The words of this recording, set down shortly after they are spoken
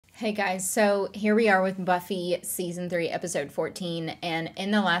Hey guys, so here we are with Buffy Season 3, Episode 14, and in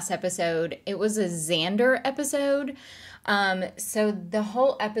the last episode, it was a Xander episode. So the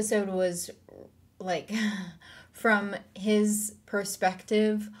whole episode was, like, from his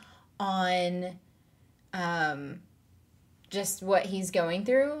perspective on, just what he's going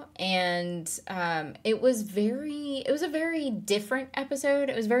through, and, it was a very different episode.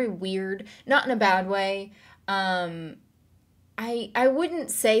 It was very weird, not in a bad way. I wouldn't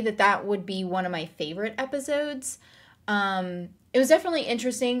say that would be one of my favorite episodes. It was definitely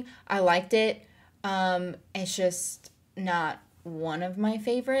interesting. I liked it. It's just not one of my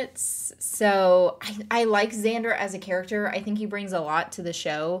favorites. So I like Xander as a character. I think he brings a lot to the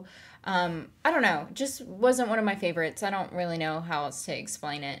show. I don't know. Just wasn't one of my favorites. I don't really know how else to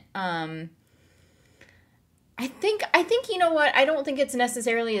explain it. I think you know what? I don't think it's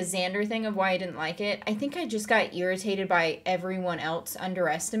necessarily a Xander thing of why I didn't like it. I think I just got irritated by everyone else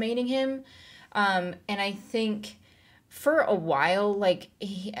underestimating him. And I think for a while, like,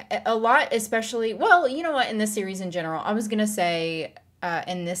 a lot, especially, well, you know what, in this series in general, I was going to say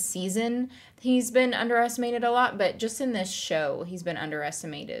in this season, he's been underestimated a lot, but just in this show, he's been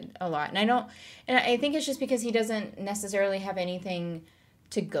underestimated a lot. And I think it's just because he doesn't necessarily have anything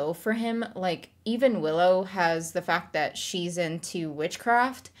to go for him. Like, even Willow has the fact that she's into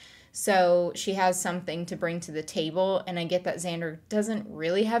witchcraft, so she has something to bring to the table, and I get that Xander doesn't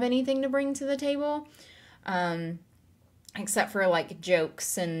really have anything to bring to the table, except for, like,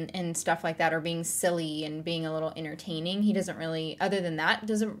 jokes and stuff like that, or being silly and being a little entertaining. He doesn't really, other than that,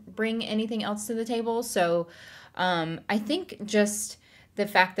 doesn't bring anything else to the table. So I think just the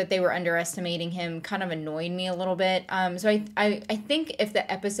fact that they were underestimating him kind of annoyed me a little bit. So I think if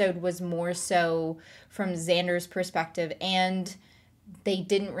the episode was more so from Xander's perspective and they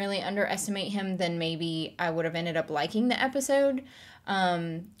didn't really underestimate him, then maybe I would have ended up liking the episode.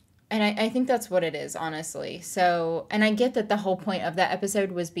 And I think that's what it is, honestly. So, and I get that the whole point of that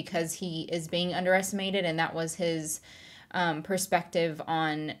episode was because he is being underestimated, and that was his perspective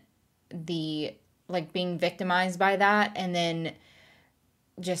on the, like, being victimized by that, and then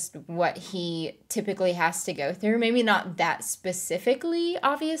just what he typically has to go through. Maybe not that specifically,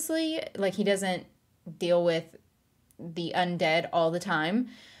 obviously. Like, he doesn't deal with the undead all the time.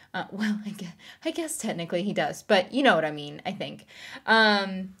 Well, I guess technically he does, but you know what I mean, I think.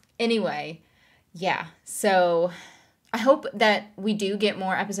 Anyway, yeah. So I hope that we do get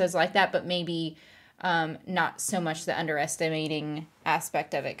more episodes like that, but maybe not so much the underestimating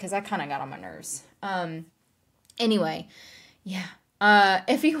aspect of it, because that kind of got on my nerves. Anyway, yeah.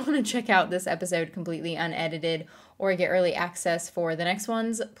 If you want to check out this episode completely unedited or get early access for the next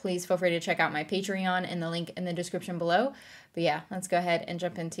ones, please feel free to check out my Patreon in the link in the description below. But yeah, let's go ahead and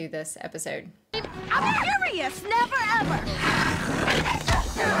jump into this episode. I'm furious! Never ever!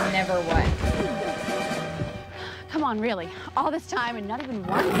 Never what? Come on, really? All this time and not even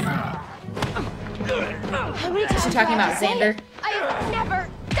one? Is she talking about Xander? I have never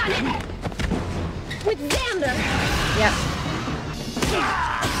done it! With Xander! Yep.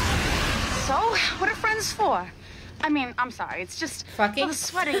 So, what are friends for? I mean, I'm sorry, it's just fucking the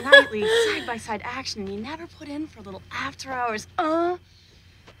sweating nightly side-by-side action you never put in for a little after hours.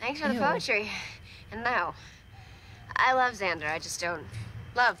 Thanks for the poetry. And no, I love Xander. I just don't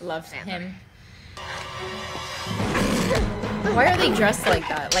love Xander. Him. Why are they dressed like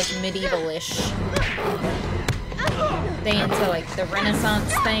that? Like medieval-ish? They into, like, the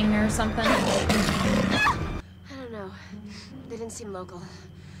Renaissance thing or something? I don't know. They didn't seem local.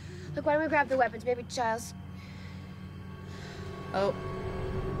 Look, why don't we grab the weapons, maybe Giles? Oh.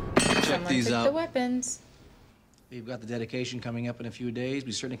 Check these out. The weapons. We've got the dedication coming up in a few days.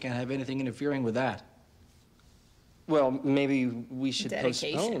 We certainly can't have anything interfering with that. Well, maybe we should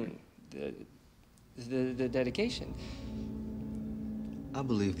Dedication. postpone the dedication. I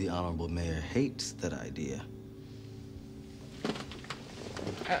believe the Honorable Mayor hates that idea.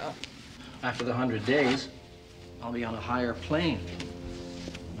 Uh-oh. After the 100 days, I'll be on a higher plane.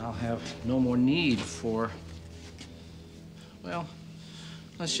 And I'll have no more need for, well,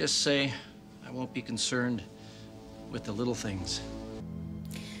 let's just say I won't be concerned with the little things.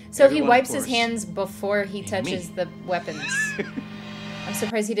 So he Everyone, wipes of his course, hands before he touches me. the weapons. I'm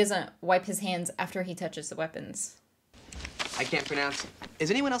surprised he doesn't wipe his hands after he touches the weapons. I can't pronounce it. Is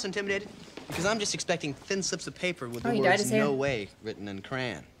anyone else intimidated? Because I'm just expecting thin slips of paper with the he dyed words his hair. "No way" written in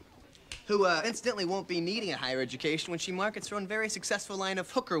crayon. Who, incidentally won't be needing a higher education when she markets her own very successful line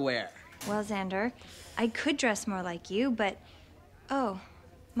of hookerware. Well, Xander, I could dress more like you, but... Oh,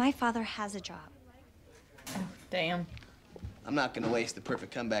 my father has a job. Oh, damn. I'm not gonna waste the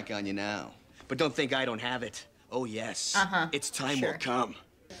perfect comeback on you now. But don't think I don't have it. Oh, yes. Uh-huh. Its time Sure. will come.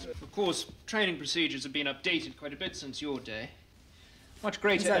 Of course, training procedures have been updated quite a bit since your day. Much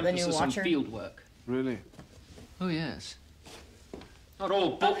greater that the new emphasis on Watcher? field work. Really? Oh, yes. Not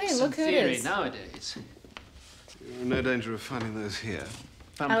all books hey, and look who it theory is. nowadays. You're in no danger of finding those here.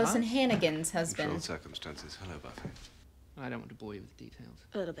 Allison Hannigan's Controlled husband. circumstances. Hello, Buffy. I don't want to bore you with the details.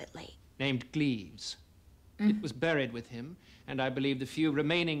 A little bit late. Named Gleaves. It was buried with him, and I believe the few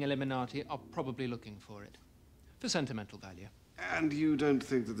remaining Illuminati are probably looking for it. For sentimental value. And you don't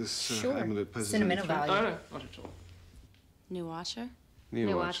think that this Sure. amulet poses Sentimental any threat? value. No, not at all. New Watcher?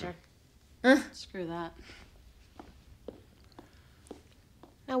 New Watcher. Screw that.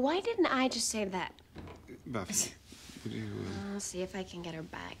 Now, why didn't I just say that? Buffy, would you... I'll see if I can get her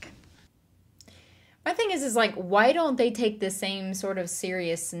back. My thing is like, why don't they take the same sort of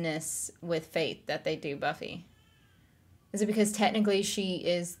seriousness with Faith that they do Buffy? Is it because technically she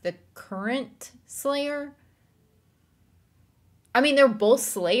is the current Slayer? I mean, they're both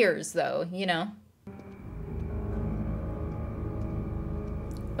Slayers, though, you know?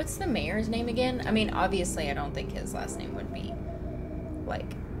 What's the mayor's name again? I mean, obviously, I don't think his last name would be,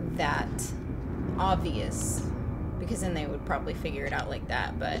 like, that obvious. Because then they would probably figure it out like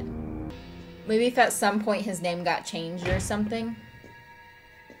that, but... Maybe if at some point his name got changed or something.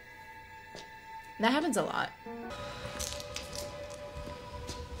 That happens a lot.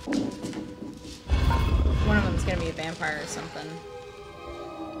 One of them's gonna be a vampire or something.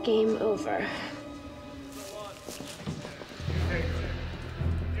 Game over.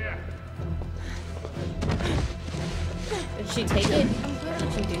 Did she take it? Why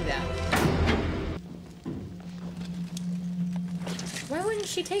did she do that? Why wouldn't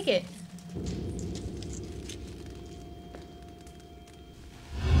she take it?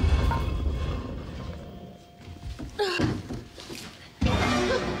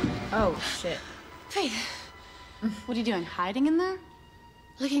 Oh, shit. Faith, what are you doing? Hiding in there?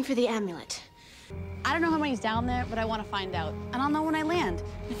 Looking for the amulet. I don't know how many's down there, but I want to find out. And I'll know when I land.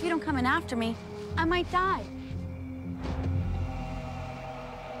 And if you don't come in after me, I might die.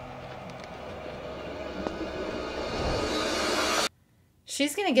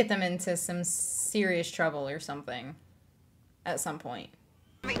 She's gonna get them into some serious trouble or something. At some point.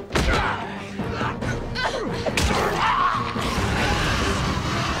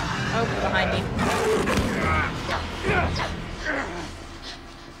 Oh, behind me.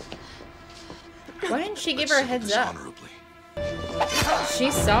 Why didn't she give her a heads up? She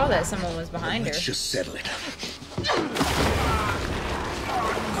saw that someone was behind her. Let's just settle it.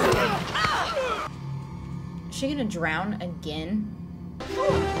 Is she gonna drown again?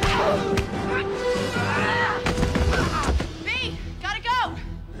 B, gotta go!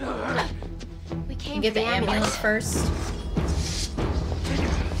 We came Get for the ambulance first.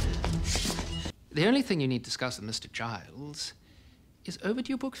 The only thing you need to discuss with Mr. Giles is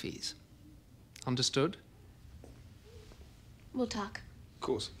overdue book fees. Understood? We'll talk. Of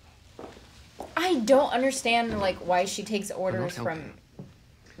course. I don't understand, like, why she takes orders from helping.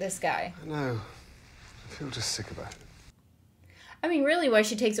 this guy. I know. I feel just sick about it. I mean, really, why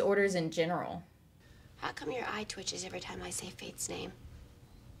she takes orders in general. How come your eye twitches every time I say Faith's name?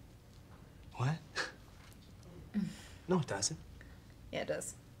 What? No, it doesn't. Yeah, it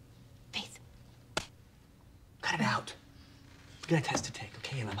does. Faith. Cut it out. We got a test to take,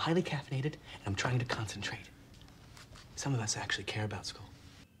 okay? And I'm highly caffeinated, and I'm trying to concentrate. Some of us actually care about school.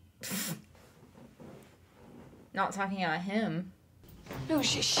 Not talking about him. No,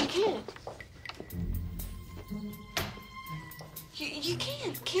 she can't. You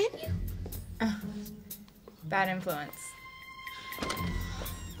can't, can you? Bad influence.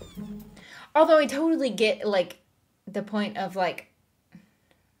 Although I totally get, like, the point of, like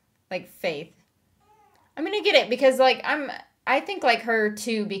Faith. I mean, I get it, because, like, I think like her,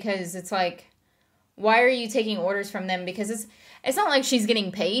 too, because it's like, why are you taking orders from them? Because it's not like she's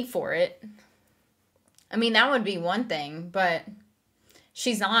getting paid for it. I mean, that would be one thing, but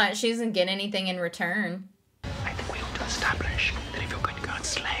she's not. She doesn't get anything in return. I think we ought to establish that if you're going to go out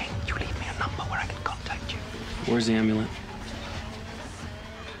slaying, you leave me a number where I can contact you. Where's the amulet?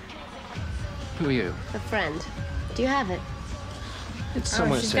 Who are you? A friend. Do you have it? It's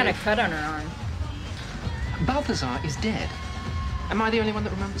somewhere she's safe. got a cut on her arm. Balthazar is dead. Am I the only one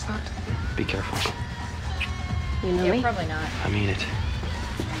that remembers that? Be careful. You know Yeah, me? probably not. I mean it.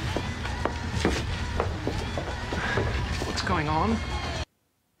 What's going on?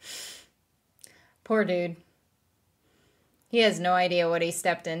 Poor dude. He has no idea what he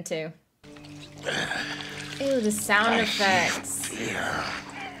stepped into. Ew, the sound effects. Fear.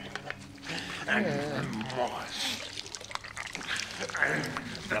 And remorse.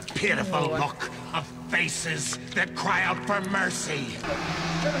 The pitiful look of faces that cry out for mercy.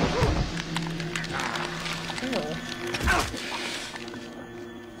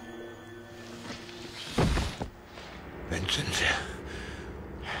 Vincent,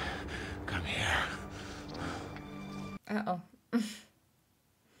 come here. Uh-oh.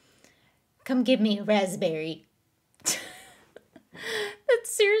 Come give me a raspberry. That's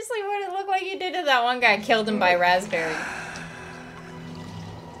seriously what it looked like he did to that one guy. Killed him by raspberry.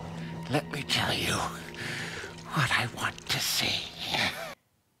 Let me tell you what I want to see.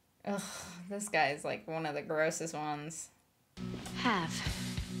 Ugh, this guy's like one of the grossest ones.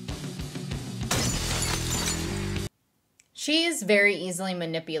 She is very easily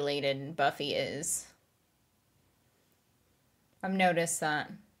manipulated, Buffy is. I've noticed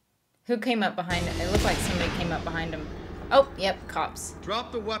that. Who came up behind him? It looked like somebody came up behind him. Oh, yep, cops.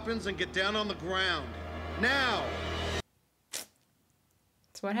 Drop the weapons and get down on the ground. Now!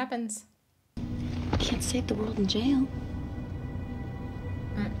 That's what happens. Can't save the world in jail.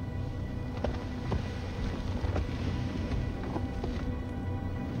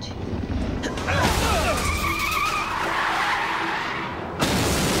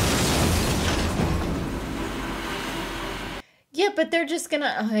 Yeah, but they're just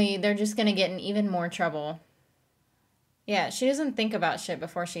gonna get in even more trouble. Yeah, she doesn't think about shit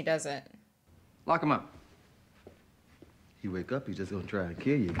before she does it. Lock him up. You wake up, he's just gonna try and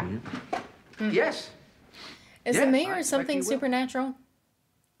kill you again. Yes. Is Yes, the mayor I expect something he will. supernatural?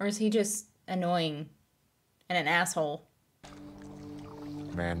 Or is he just annoying and an asshole?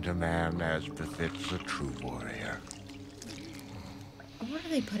 Man to man, as befits a true warrior. What are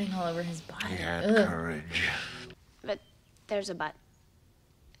they putting all over his body? He had Ugh. courage. But there's a but.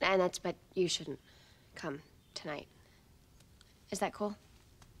 And that's but you shouldn't come tonight. Is that cool?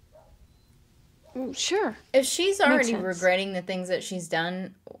 Sure. If she's Makes already sense. regretting the things that she's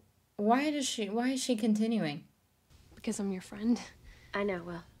done, why is she continuing? Because I'm your friend. I know,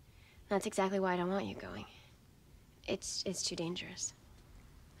 well, that's exactly why I don't want you going. It's too dangerous.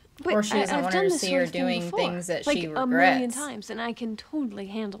 Or she doesn't I've want her done to this see sort her of thing doing before. things that like she a million regrets. times, and I can totally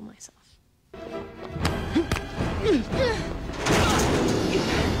handle myself.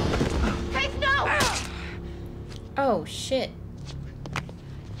 Faith, no! Oh, shit.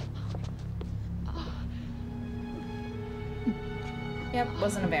 Yep,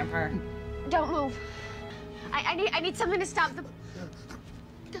 wasn't a vampire. Don't move. I need something to stop the...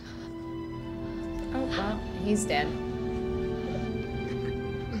 Oh, well, he's dead.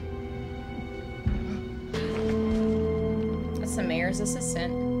 That's the mayor's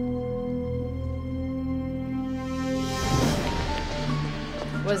assistant.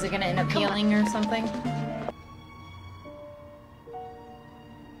 Was it gonna end up healing or something?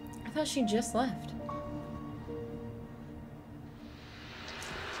 I thought she just left.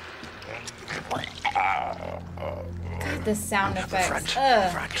 God, the sound effects.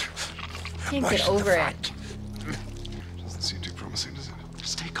 Ugh. Can't get over it. Doesn't seem too promising, does it?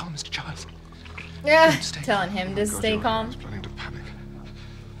 Stay calm, Mr. Giles. Yeah, telling him to stay you're calm. planning to panic.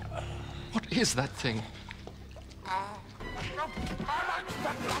 What is that thing?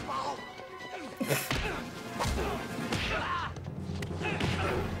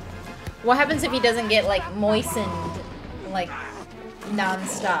 What happens if he doesn't get like moistened like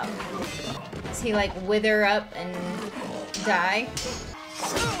non-stop? Does he like wither up and die?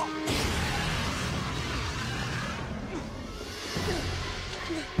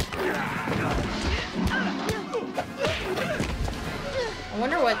 I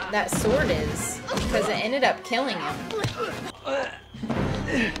wonder what that sword is, because it ended up killing him.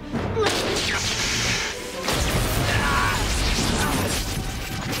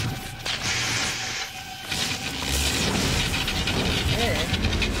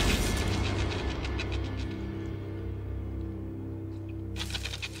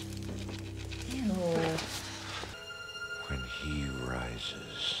 When he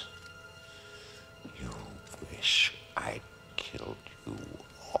rises, you wish I'd killed you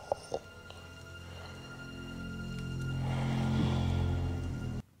all.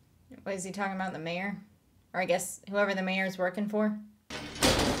 What is he talking about, the mayor? Or I guess whoever the mayor's working for?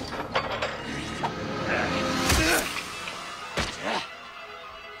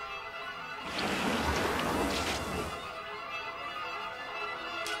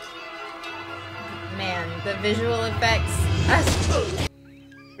 Man, the visual effects.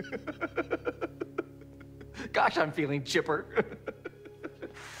 Gosh, I'm feeling chipper.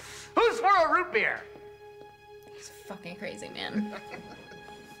 Who's for a root beer? He's fucking crazy, man.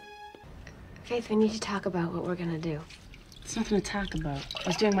 Faith, we need to talk about what we're gonna do. It's nothing to talk about. I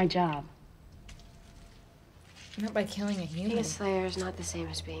was doing my job. Not by killing a Being human. a slayer is not the same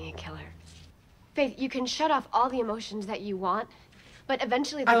as being a killer. Faith, you can shut off all the emotions that you want, but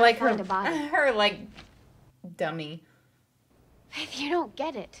eventually they'll I like find a body. her like dummy. Faith, you don't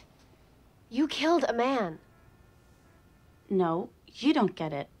get it. You killed a man. No, you don't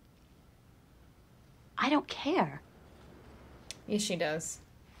get it. I don't care. Yes, she does.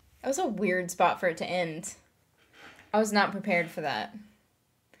 That was a weird spot for it to end. I was not prepared for that.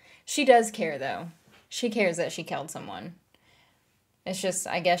 She does care, though. She cares that she killed someone. It's just,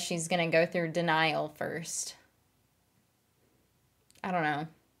 I guess she's gonna go through denial first. I don't know.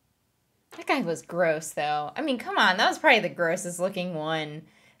 That guy was gross, though. I mean, come on. That was probably the grossest looking one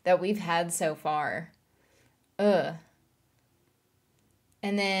that we've had so far. Ugh.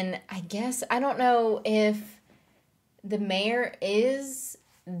 And then, I guess, I don't know if the mayor is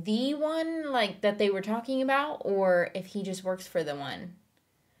the one, like, that they were talking about, or if he just works for the one.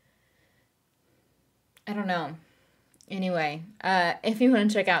 I don't know. Anyway, if you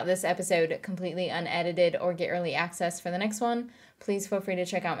want to check out this episode completely unedited or get early access for the next one, please feel free to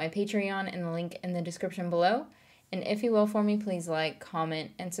check out my Patreon and the link in the description below. And if you will for me, please like,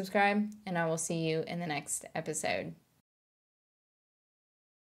 comment, and subscribe, and I will see you in the next episode.